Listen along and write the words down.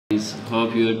guys,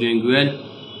 hope you are doing well.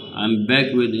 I'm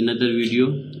back with another video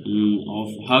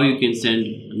of how you can send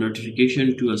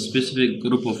notification to a specific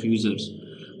group of users.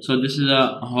 So this is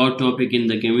a hot topic in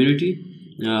the community.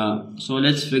 So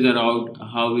let's figure out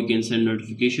how we can send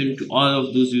notification to all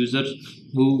of those users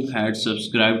who had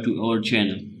subscribed to our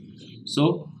channel.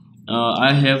 So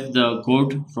I have the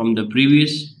code from the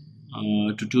previous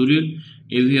tutorial.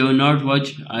 If you have not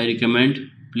watched, I recommend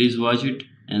please watch it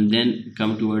and then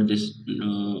come toward this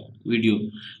video,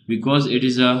 because it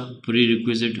is a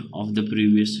prerequisite of the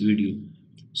previous video.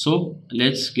 So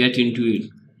let's get into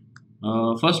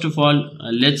it. First of all,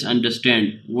 let's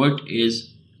understand what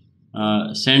is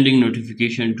sending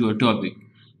notification to a topic.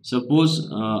 Suppose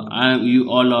you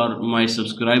all are my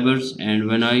subscribers, and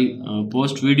when I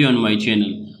post video on my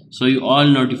channel, so you all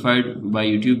notified by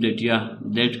YouTube that yeah,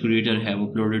 that creator have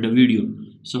uploaded a video.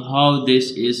 So how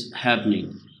this is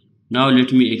happening? Now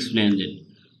let me explain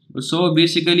that. So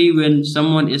basically, when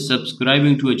someone is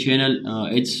subscribing to a channel,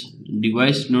 its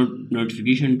device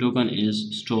notification token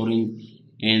is storing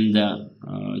in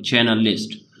the channel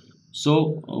list.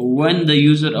 So when the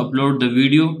user upload the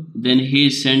video, then he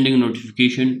is sending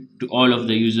notification to all of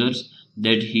the users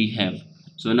that he have.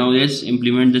 So now let's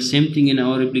implement the same thing in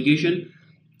our application.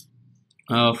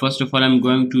 First of all, I'm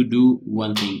going to do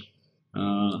one thing.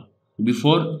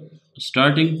 Before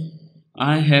starting,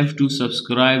 I have to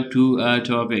subscribe to a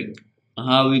topic.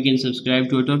 How we can subscribe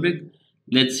to a topic?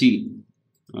 Let's see.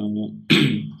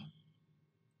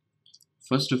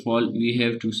 First of all, we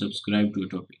have to subscribe to a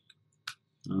topic.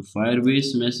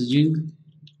 Firebase messaging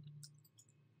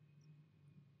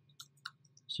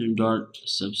dot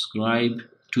subscribe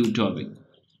to topic.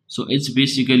 So it's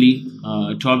basically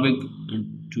a topic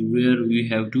to where we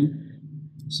have to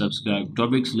subscribe.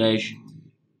 Topic slash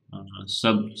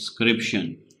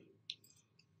subscription.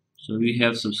 So we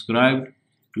have subscribed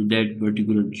to that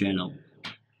particular channel.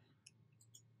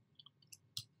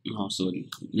 Oh, sorry.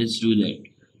 Let's do that.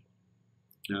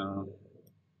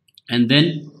 And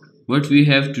then what we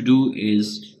have to do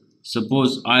is,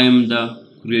 suppose I am the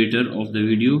creator of the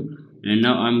video, and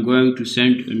now I'm going to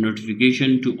send a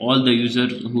notification to all the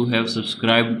users who have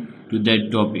subscribed to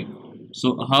that topic.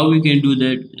 So how we can do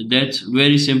that? That's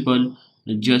very simple.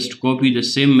 Just copy the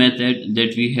same method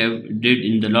that we have did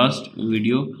in the last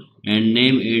video and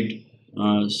name it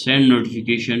send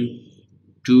notification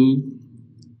to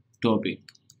topic.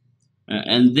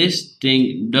 And this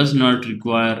thing does not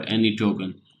require any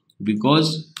token,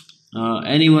 because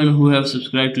anyone who have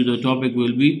subscribed to the topic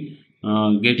will be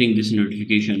getting this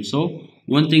notification. So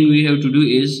one thing we have to do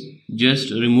is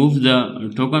just remove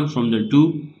the token from the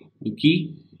to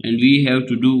key, and we have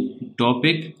to do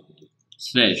topic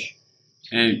slash,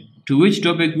 and to which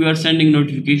topic we are sending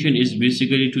notification is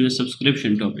basically to the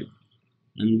subscription topic,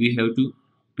 and we have to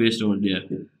paste over there.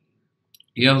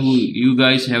 Yeah, you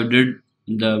guys have did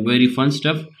the very fun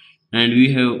stuff, and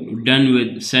we have done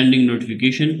with sending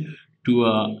notification to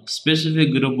a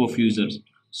specific group of users.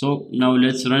 So now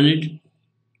let's run it.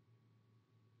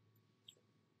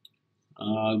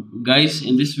 Guys,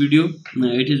 in this video,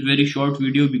 it is very short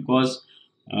video, because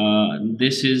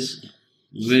this is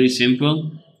very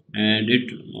simple and it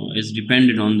is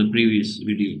dependent on the previous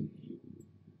video.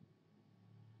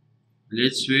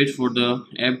 Let's wait for the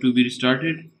app to be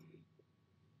restarted.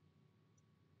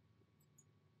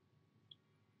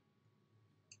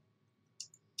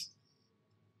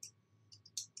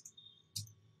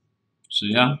 So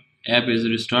yeah, app is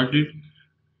restarted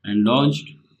and launched,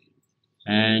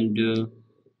 and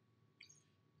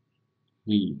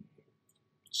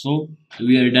so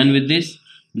we are done with this.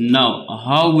 Now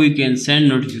how we can send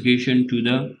notification to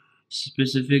the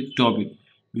specific topic?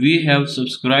 We have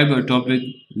subscribed a topic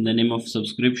in the name of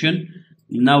subscription.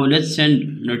 Now let's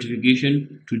send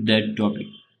notification to that topic.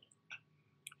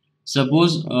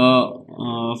 Suppose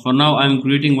for now I'm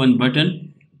creating one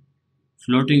button,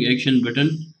 floating action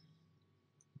button,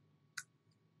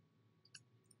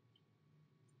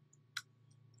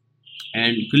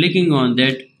 and clicking on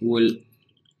that will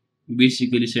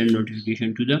basically send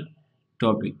notification to the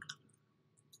topic.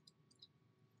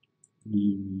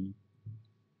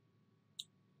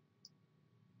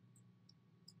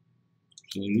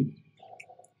 Sorry.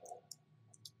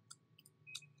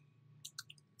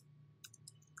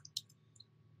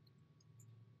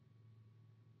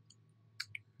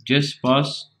 Just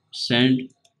pass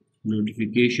send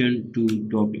notification to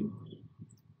topic.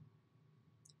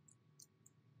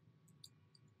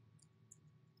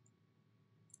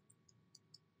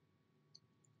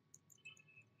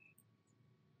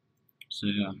 So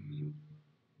yeah,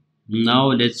 now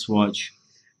let's watch.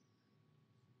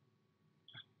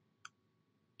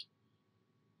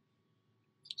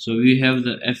 So we have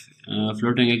the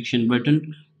floating action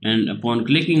button, and upon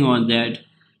clicking on that,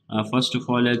 first of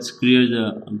all, let's clear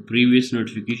the previous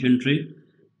notification tray.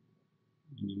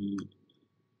 Mm,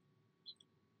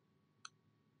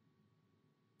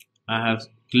 I have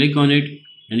click on it,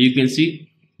 and you can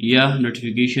see, yeah,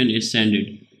 notification is sent.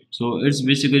 So it's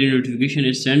basically notification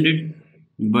is sent,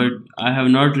 but I have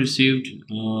not received,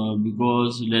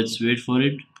 because let's wait for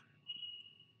it.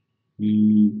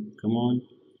 Come on,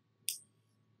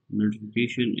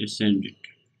 notification is sent.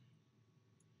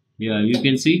 Yeah, you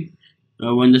can see,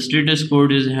 when the status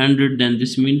code is 100, then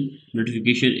this means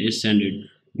notification is sent.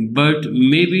 But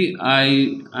maybe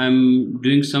I'm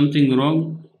doing something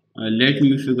wrong. Let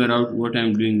me figure out what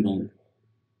I'm doing wrong.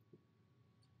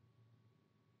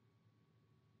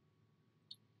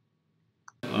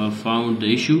 Found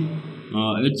the issue.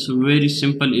 It's a very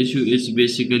simple issue. It's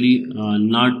basically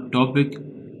not topic.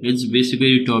 It's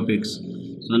basically topics.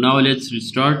 So now let's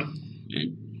restart.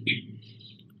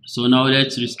 So now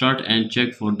let's restart and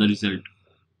check for the result.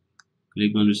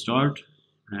 Click on restart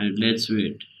and let's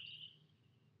wait.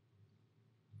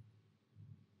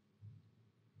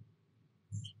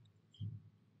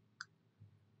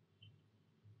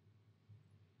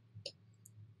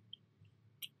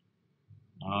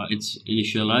 It's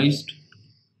initialized,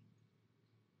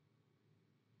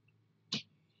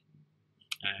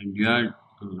 and yeah,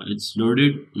 it's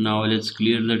loaded. Now let's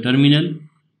clear the terminal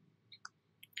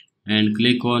and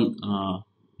click on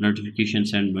notification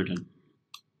send button.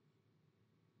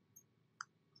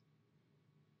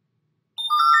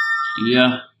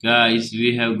 Yeah, guys,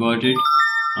 we have got it.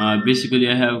 Basically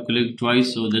I have clicked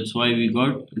twice, so that's why we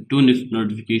got two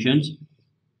notifications.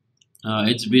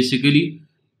 It's basically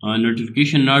a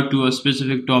notification not to a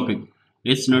specific topic.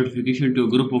 It's notification to a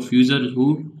group of users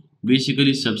who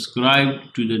basically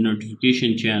subscribe to the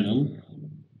notification channel,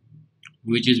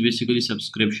 which is basically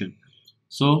subscription.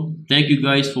 So thank you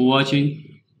guys for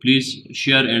watching. Please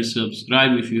share and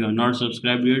subscribe if you have not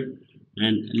subscribed yet,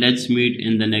 and let's meet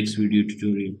in the next video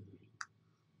tutorial.